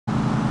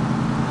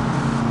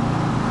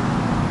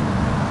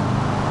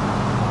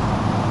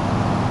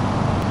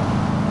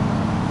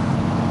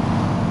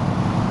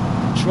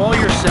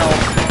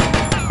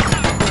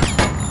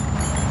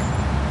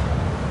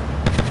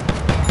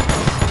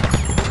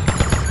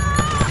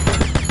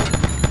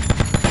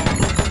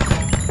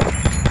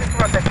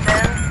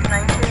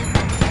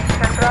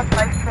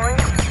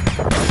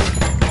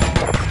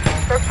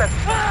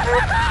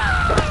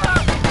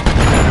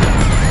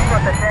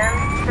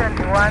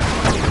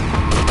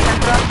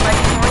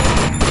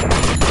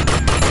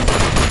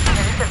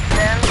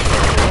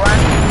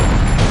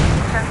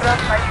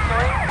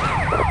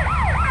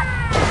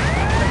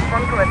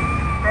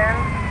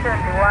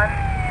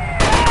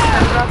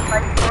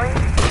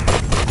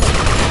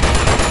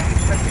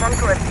Respond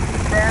to it.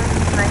 10,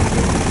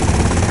 90.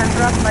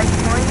 Central light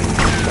point.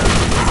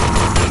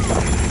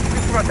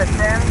 Report at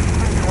 10,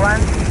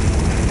 21.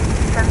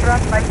 Central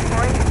light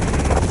point.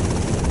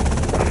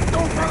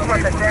 Report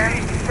at 10,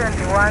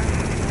 21.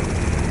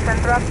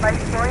 Central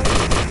light point.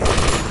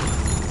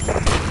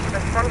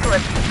 Respond to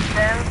it.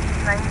 10,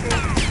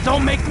 90.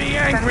 Don't make me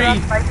angry!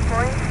 Central light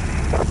point.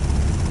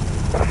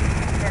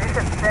 It is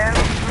at 10,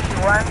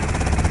 21.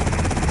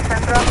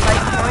 Central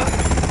light point.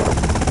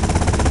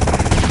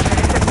 It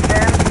is at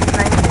 10,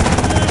 90.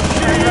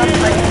 Central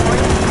light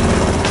point.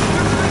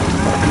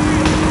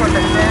 For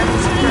the 10,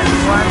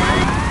 21.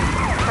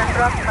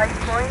 Central light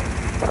point.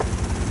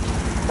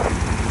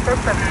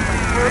 Perfect.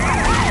 Good.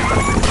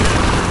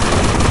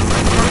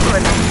 Respond to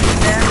it.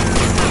 10,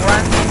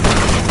 1.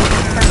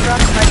 Central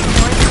light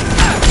point.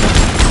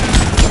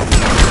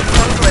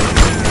 Respond to it.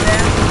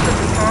 10,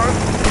 24.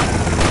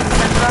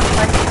 Central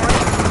light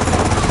point.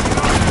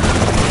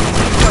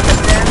 For the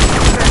 10,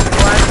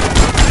 21.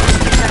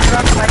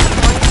 Central light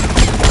point.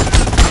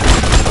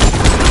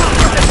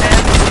 For the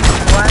 10,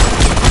 1.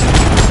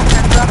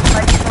 Central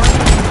light point.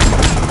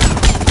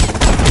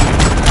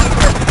 Respond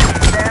to it.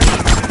 10,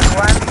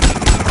 1.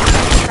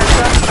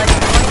 Central light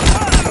point.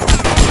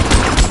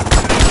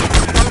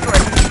 Respond to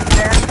it.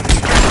 10,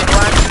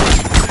 21.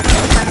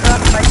 Central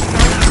light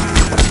point.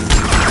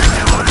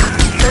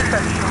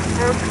 Perfect.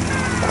 Good.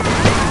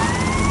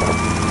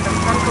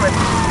 Respond to it.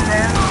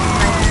 10,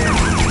 90.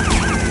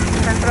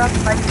 Central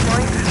light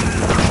point.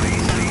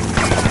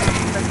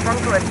 Respond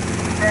to it.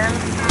 10,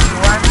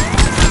 1.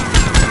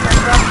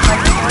 Central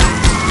light point.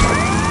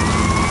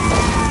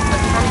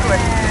 Respond to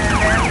it.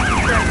 10,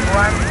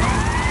 21.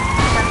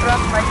 Central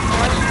light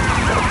point.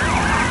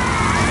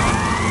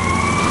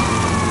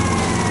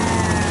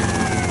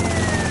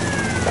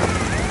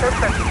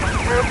 Perfect.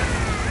 Good.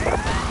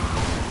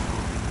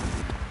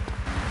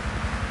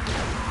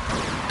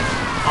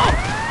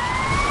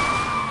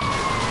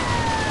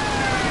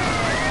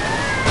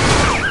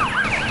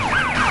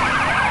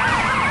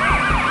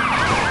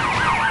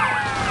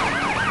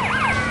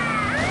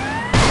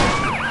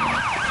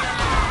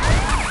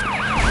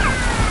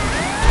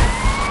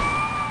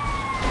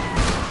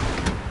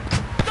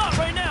 Stop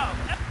right now!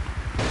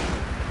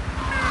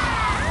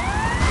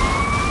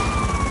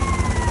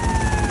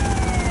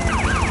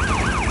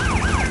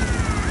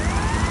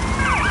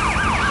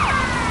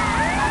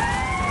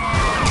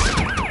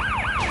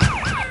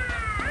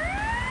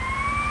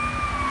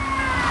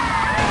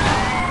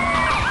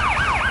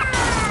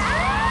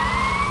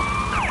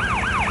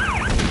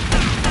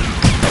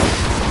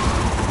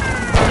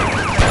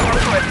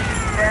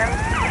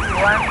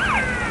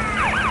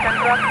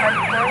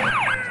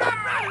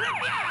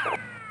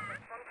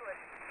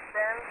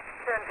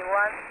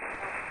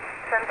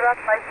 Central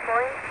light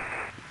point.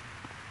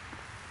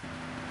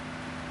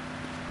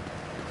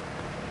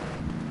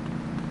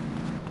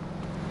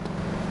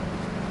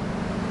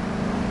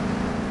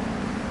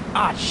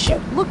 Ah,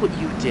 shoot, look what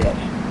you did.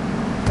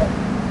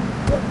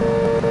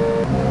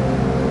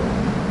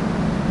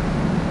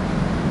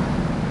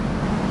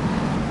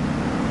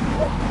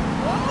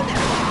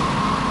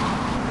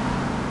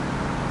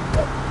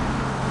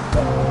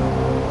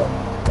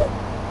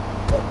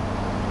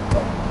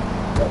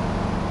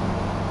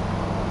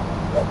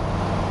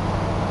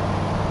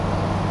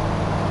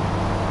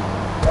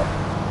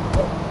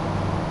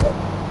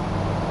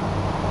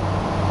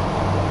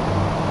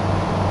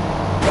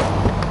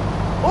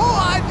 Oh,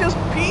 I just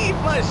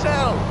peed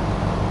myself!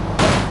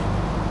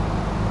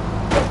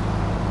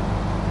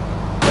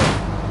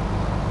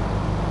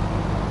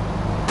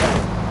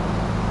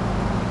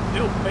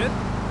 Stupid.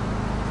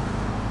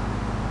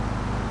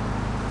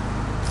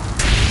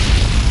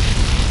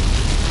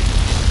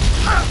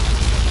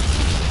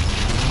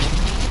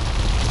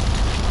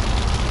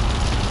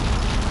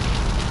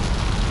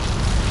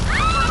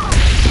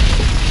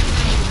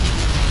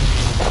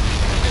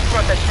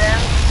 For the 10,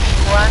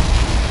 1.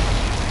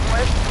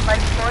 West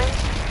light point.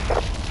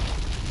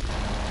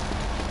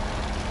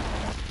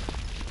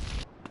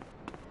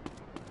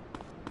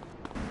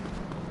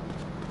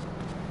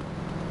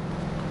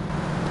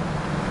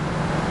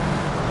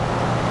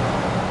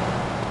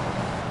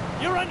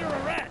 You're under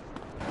arrest!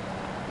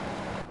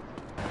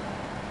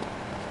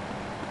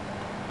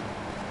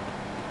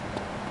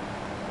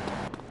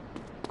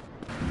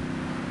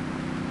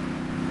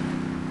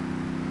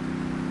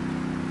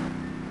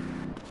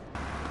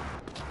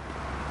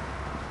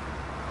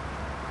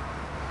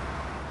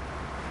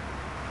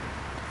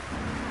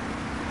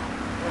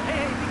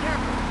 Hey, be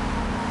careful!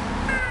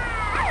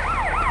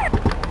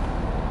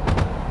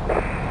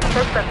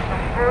 Perfect.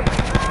 Good.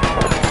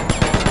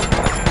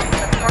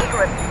 Respond to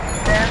it.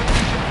 10,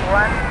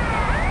 1.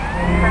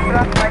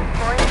 Central light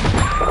point.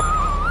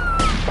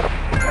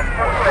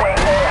 Respond to it.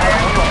 10,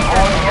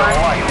 1.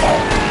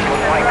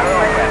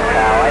 Central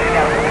light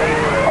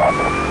point.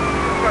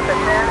 For the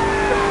 10,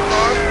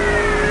 4.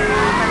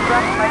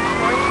 Central light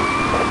point.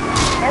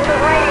 This is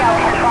radio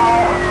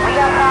control. We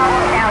got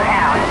problems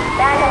downtown.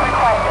 Backup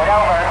requested,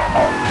 over.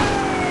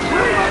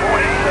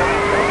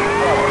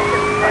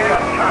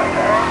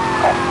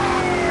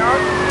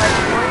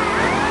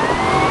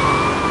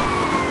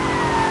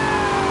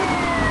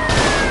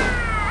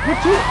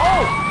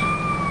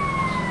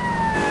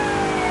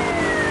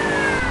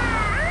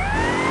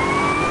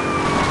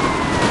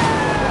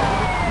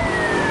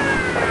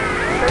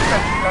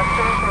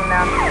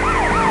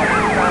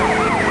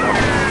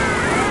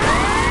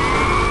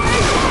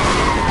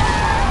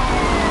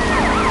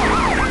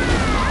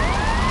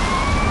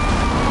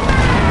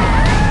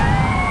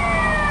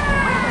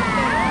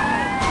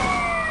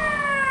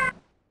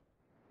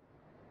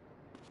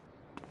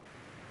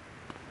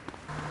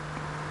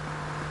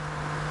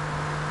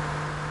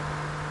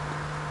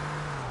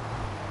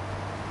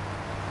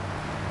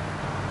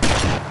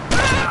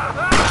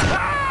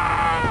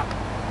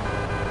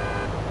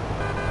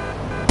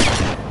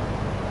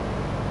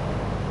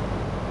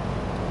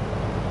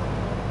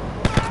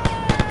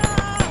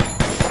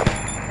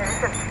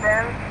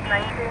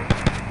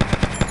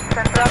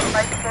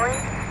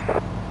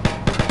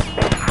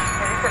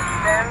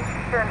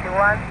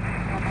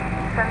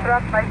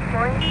 Sandra, 5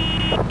 points.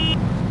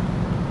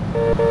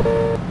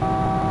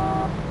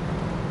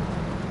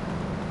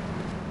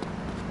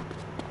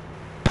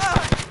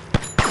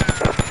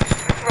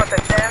 Water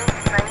 10,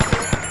 19.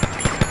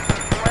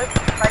 West,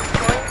 5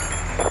 points.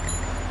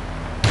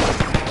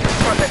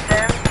 Water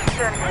 10,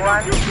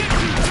 21.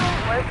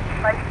 West,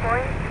 5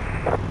 points.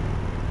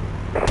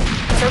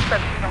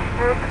 Perfect from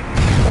Brook.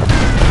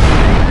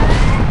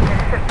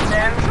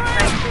 10,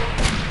 19.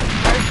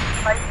 West,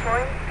 5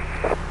 points.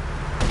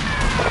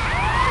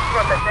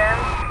 Water 10,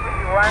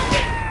 51.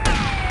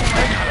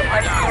 West,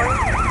 5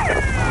 points.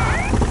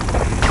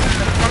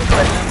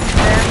 West,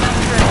 10,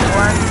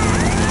 21.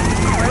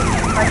 West,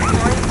 5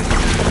 points.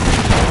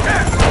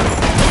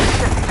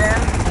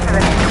 10,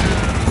 17.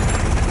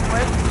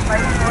 West,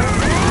 5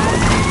 points.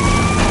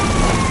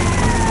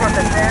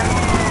 Water 10,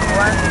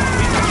 1.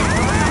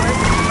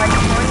 West, 5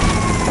 points.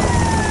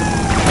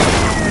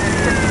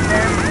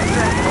 10,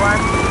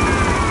 21.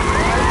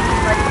 West,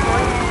 5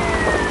 points.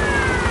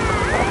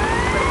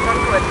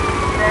 West,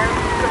 10,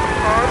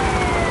 54.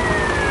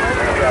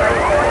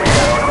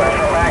 West,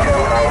 5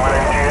 points.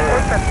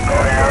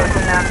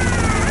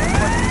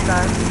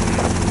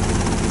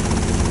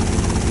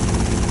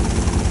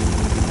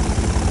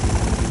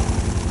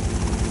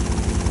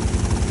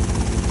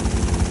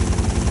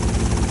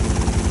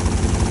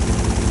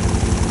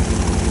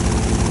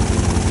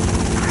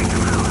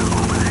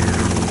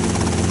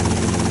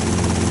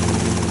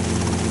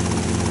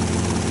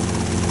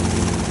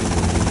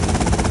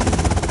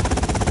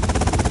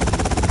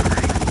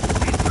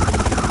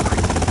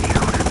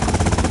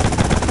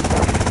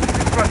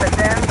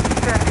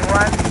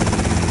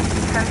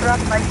 Sandra,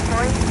 5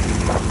 points.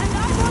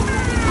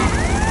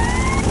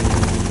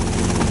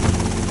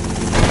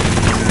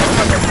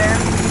 Water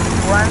 10,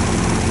 1.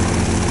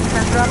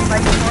 Sandra,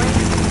 5 points.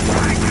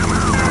 10,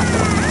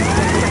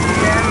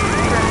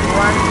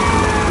 21.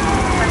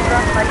 Sandra,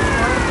 5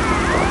 points.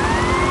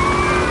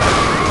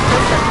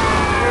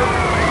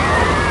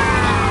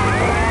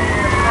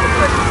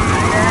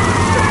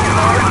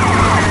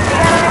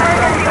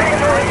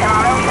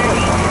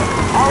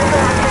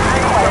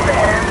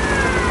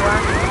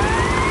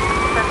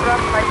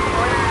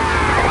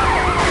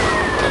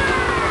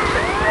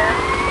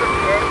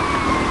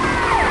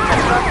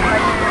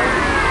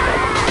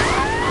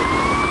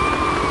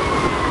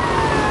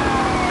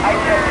 I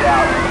checked it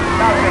out.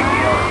 Not a big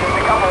deal. Just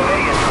a couple of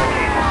idiots for a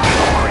case of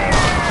diesel cream.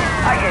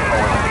 I gave him a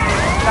little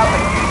beating.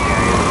 Nothing too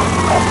serious.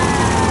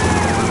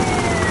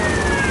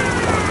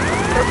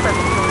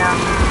 Perfect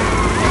enough.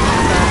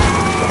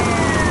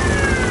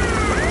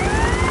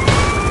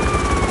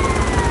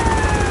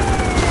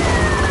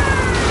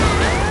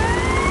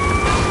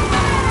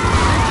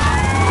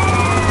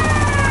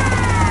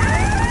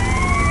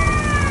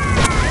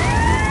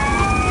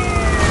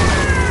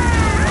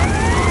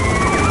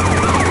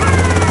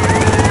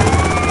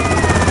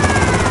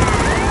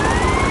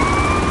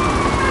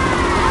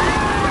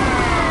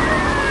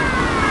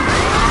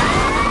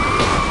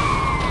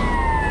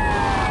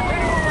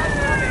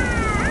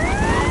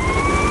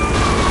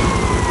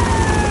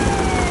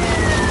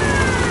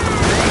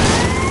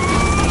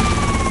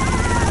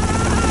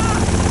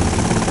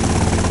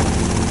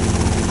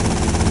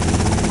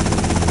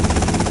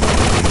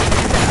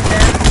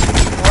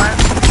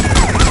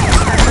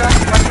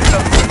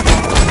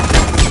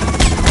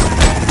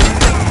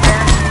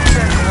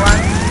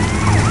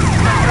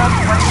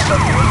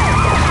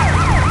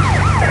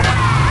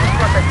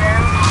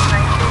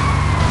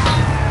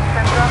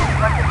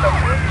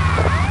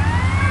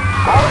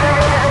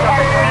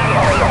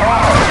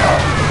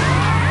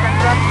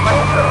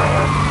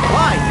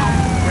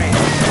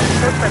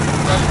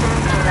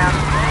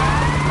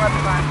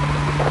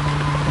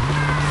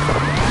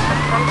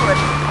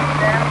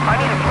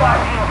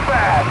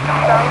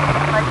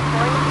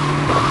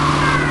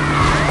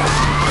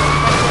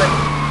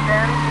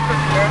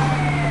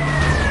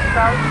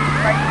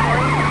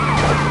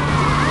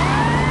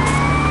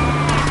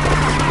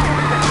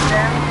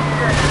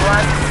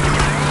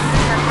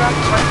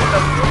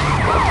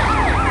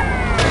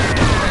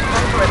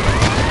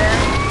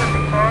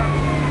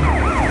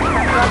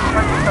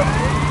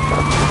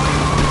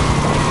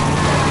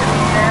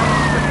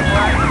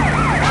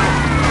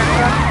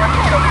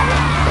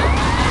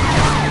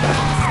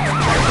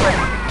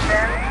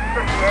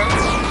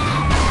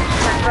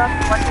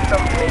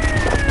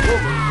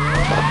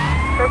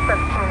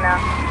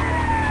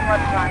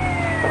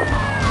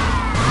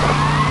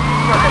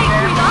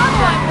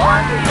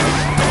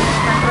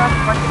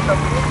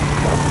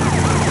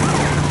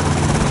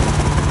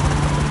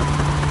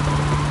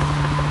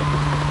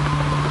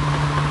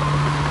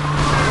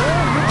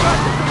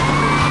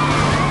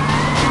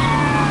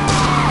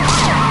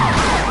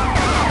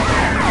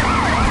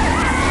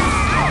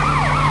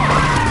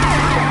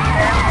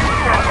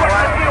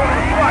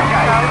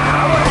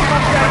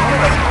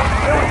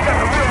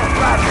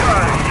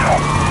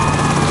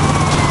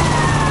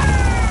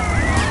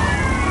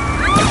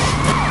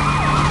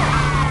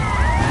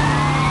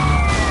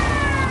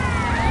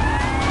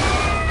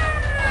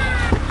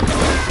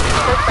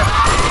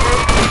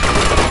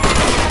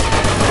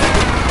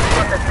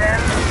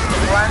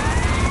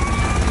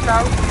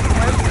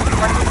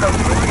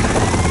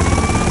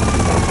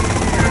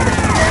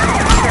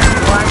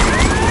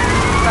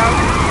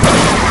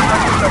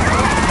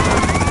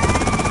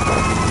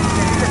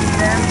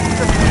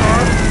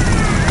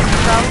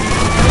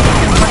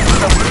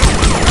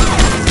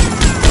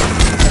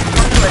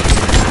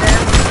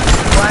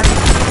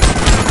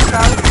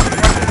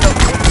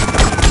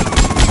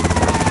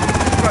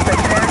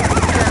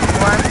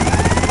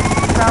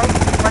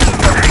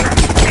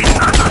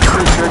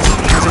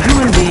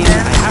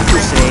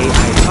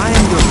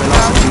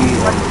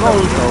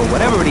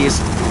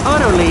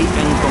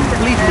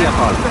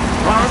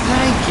 Oh,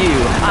 thank you.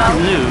 I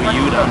knew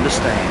you'd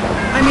understand.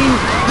 I mean,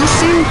 you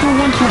seem to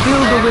want to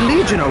build a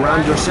religion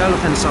around yourself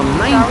and some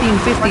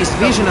 1950s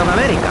vision of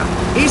America.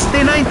 It's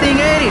the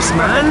 1980s,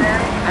 man.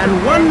 And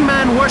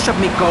one-man worship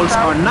cults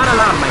are not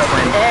allowed, my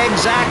friend.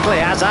 Exactly.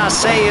 As I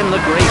say in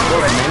the great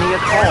book, many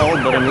a call,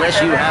 but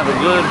unless you have a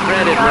good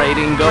credit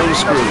rating, go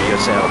screw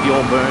yourself.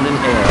 You'll burn in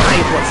hell.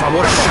 Ay, por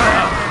favor, shut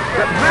up.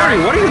 Barry,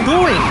 what are you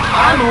doing?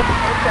 I'm...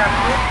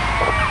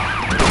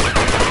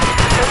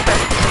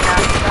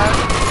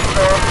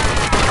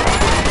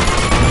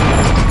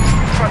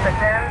 Protect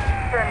them,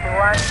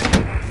 21,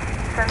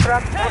 Central,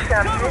 Hey,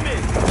 cover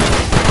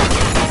me!